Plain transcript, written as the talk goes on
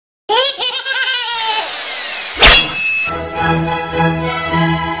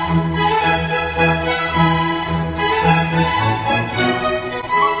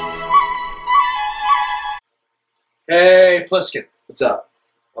Hey, Pliskin. What's up?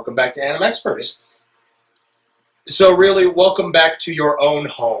 Welcome back to Animexperts. So really, welcome back to your own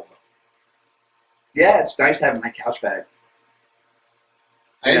home. Yeah, it's nice having my couch back.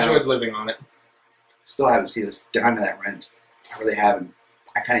 I enjoyed living on it. Still haven't seen this dime of that rent. I really haven't.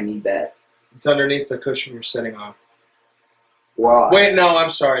 I kind of need that. It's underneath the cushion you're sitting on. Well, wait, no, I'm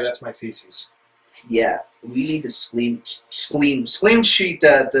sorry. That's my feces. Yeah, we need to scream sheet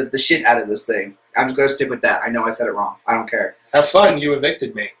the shit out of this thing. I'm just going to stick with that. I know I said it wrong. I don't care. Have fun. You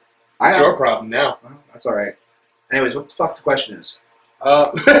evicted me. It's your problem now. Well, that's all right. Anyways, what the fuck the question is?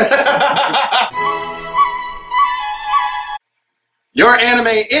 Your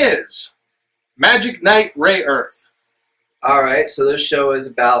anime is Magic Knight Rayearth. Alright, so this show is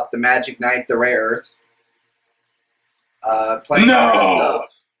about the Magic Knight, the Rayearth. Playing No!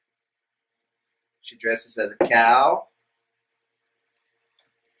 She dresses as a cow.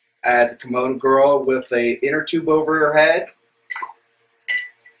 As a kimono girl with a inner tube over her head.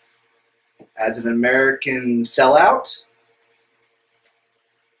 As an American sellout.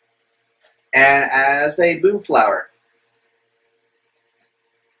 And as a boob flower.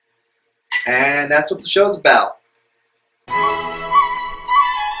 And that's what the show's about.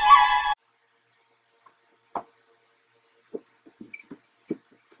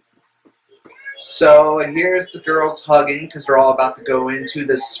 So here's the girls hugging because they're all about to go into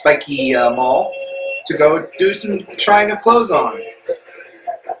the spiky mall to go do some trying of clothes on.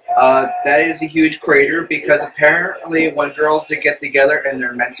 That is a huge crater because apparently when girls get together and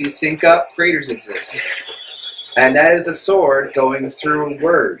their menses sync up, craters exist. And that is a sword going through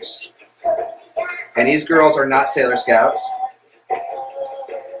words. And these girls are not Sailor Scouts.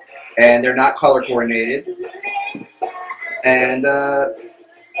 And they're not color coordinated. And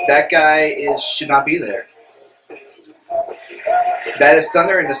that guy should not be there. That is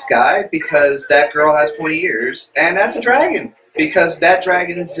thunder in the sky because that girl has pointy ears. And that's a dragon. Because that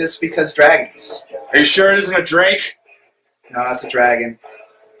dragon exists because dragons. Are you sure it isn't a drake? No, that's a dragon.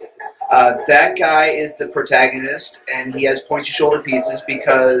 That guy is the protagonist, and he has pointy shoulder pieces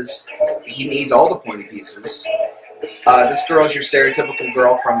because he needs all the pointy pieces. This girl is your stereotypical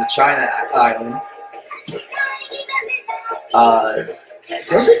girl from the China island.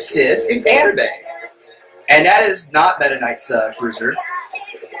 Those exist. It's anime. And that is not Meta Knight's cruiser.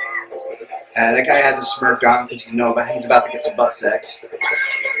 And that guy has a smirk on because you know he's about to get some butt sex.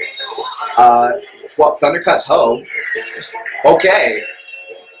 Well, Thundercut's hoe. Okay.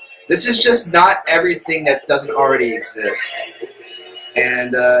 This is just not everything that doesn't already exist.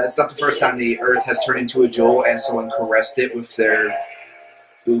 And it's not the first time the Earth has turned into a jewel and someone caressed it with their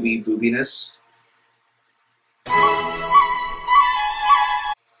boobiness.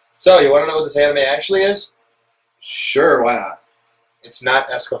 So, you want to know what this anime actually is? Sure, why not? It's not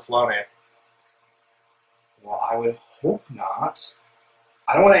Escaflowne. Well, I would hope not.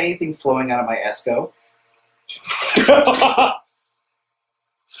 I don't want anything flowing out of my Esco.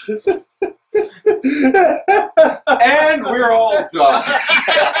 And we're all done.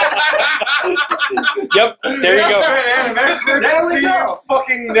 Yep, there you go. Animexperts. There we go.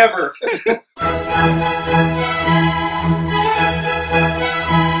 Fucking never.